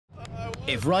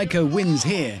If Raiko wins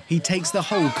here, he takes the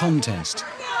whole contest.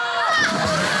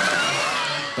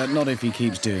 But not if he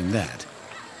keeps doing that.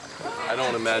 I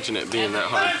don't imagine it being that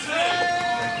hard.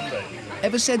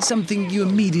 Ever said something you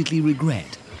immediately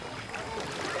regret?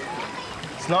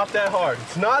 It's not that hard.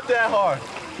 It's not that hard.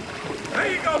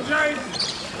 There you go, James.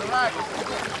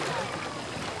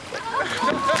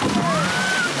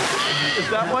 Is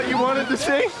that what you wanted to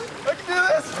see? I can do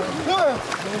this.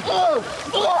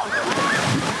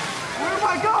 Where am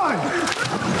I going?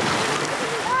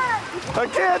 I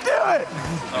can't do it.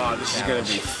 Oh, this is going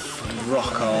to be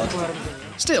rock hard.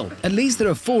 Still, at least there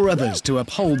are 4 others to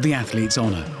uphold the athlete's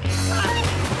honour.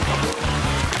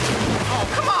 Oh,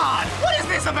 come on! What is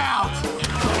this about?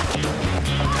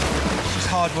 It's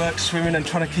hard work swimming and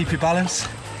trying to keep your balance.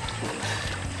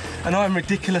 And I'm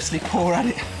ridiculously poor at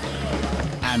it.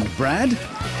 And Brad?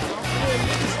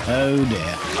 Oh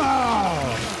dear.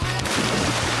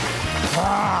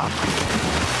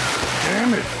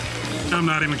 Damn it. I'm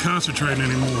not even concentrating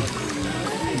anymore.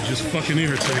 I'm just fucking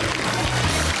irritated.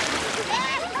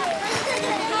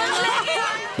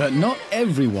 But not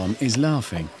everyone is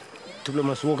laughing. Tule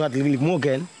mas wokat lilik mo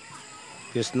again.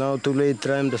 Yes, now tule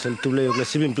tram das el tule og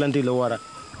sibin planti lawara.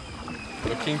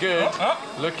 Looking good.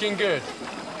 Looking good.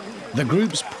 The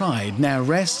group's pride now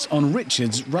rests on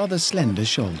Richard's rather slender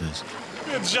shoulders.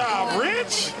 Good job,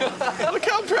 Rich. Look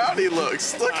how proud he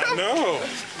looks. Look how... No.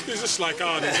 He's just like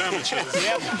all these amateurs.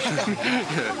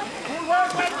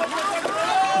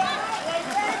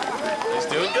 He's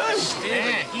doing good.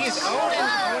 Yeah, he is owning.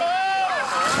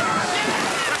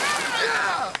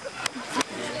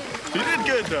 He did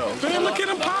good, though. Man, look at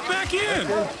him pop back in.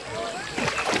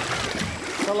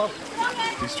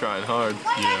 He's trying hard.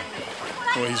 Yeah.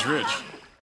 Well, he's rich.